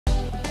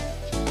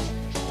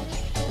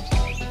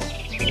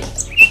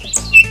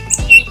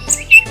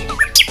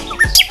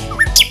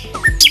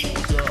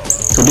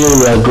Today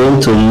we are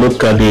going to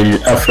look at the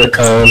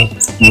African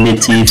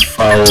native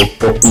fowl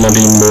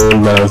popularly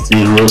known as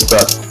the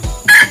rooster.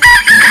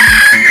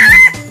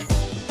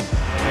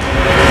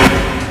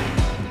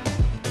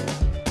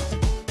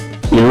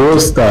 The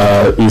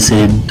rooster is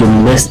a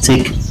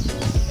domestic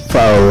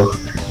fowl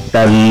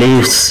that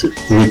lives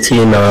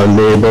within our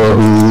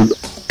neighborhood.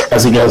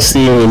 As you can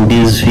see in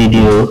this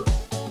video,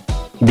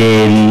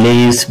 they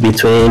live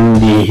between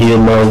the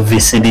human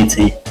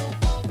vicinity.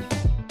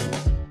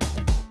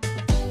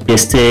 They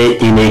stay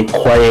in a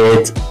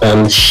quiet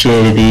and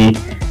shady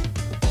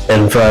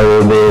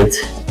environment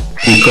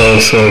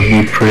because of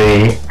the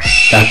prey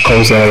that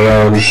comes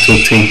around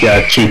to take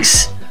their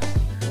chicks.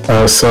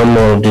 And some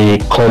of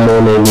the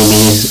common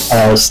enemies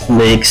are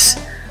snakes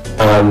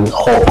and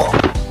hawks.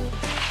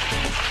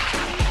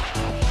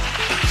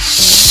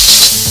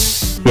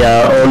 They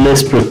are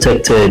always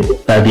protected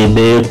by the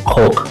male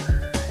cock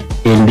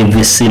in the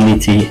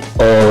vicinity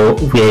or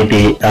where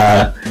they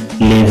are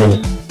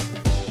living.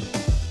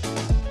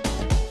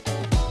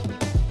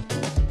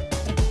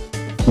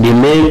 The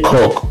male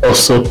cock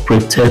also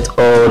protects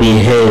all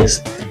the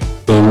hens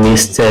in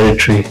his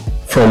territory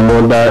from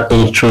other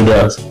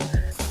intruders.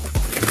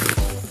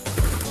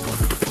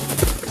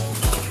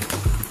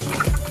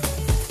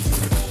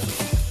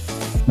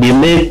 The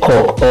male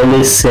cock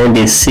always sends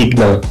a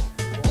signal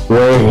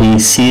when he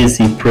sees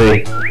the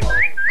prey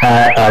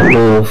high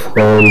above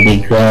on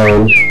the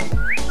ground.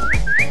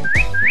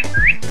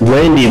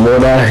 When the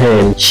mother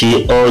hen,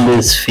 she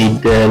always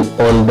feeds them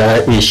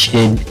under a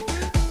shade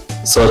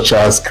such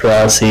as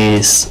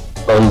grasses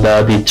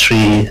under the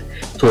tree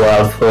to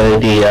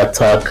avoid the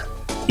attack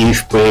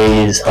if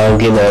prey is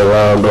hanging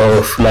around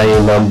or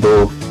flying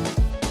above.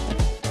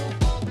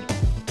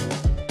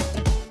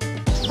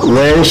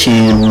 When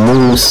she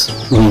moves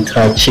with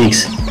her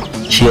chicks,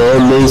 she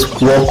always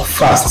walks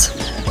fast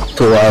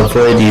to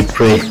avoid the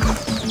prey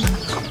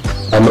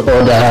and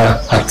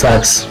other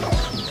attacks.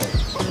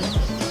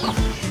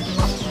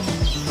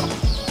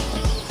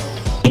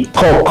 The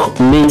cock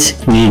mates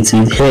with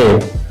the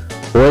hen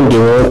when they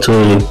want to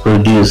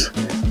reproduce.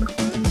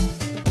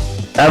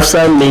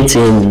 After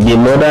mating, the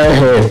mother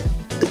hen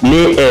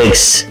lay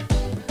eggs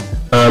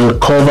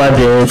and cover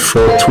them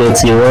for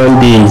 21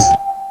 days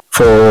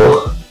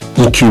for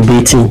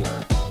incubating.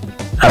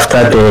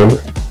 After then,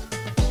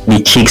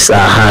 the chicks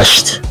are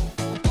hatched.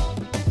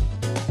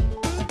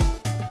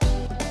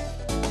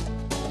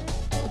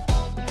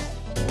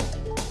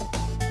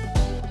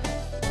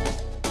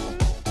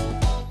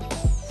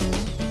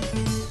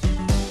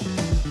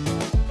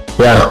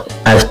 Yeah,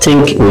 I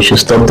think we should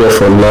stop there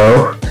for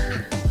now.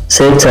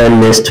 Same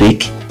time next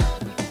week,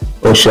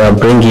 we shall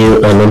bring you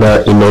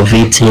another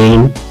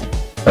innovating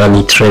and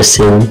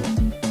interesting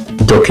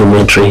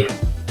documentary.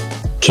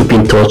 Keep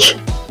in touch.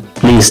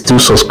 Please do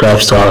subscribe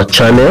to our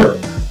channel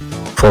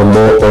for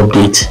more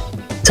updates.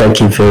 Thank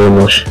you very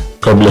much.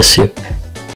 God bless you.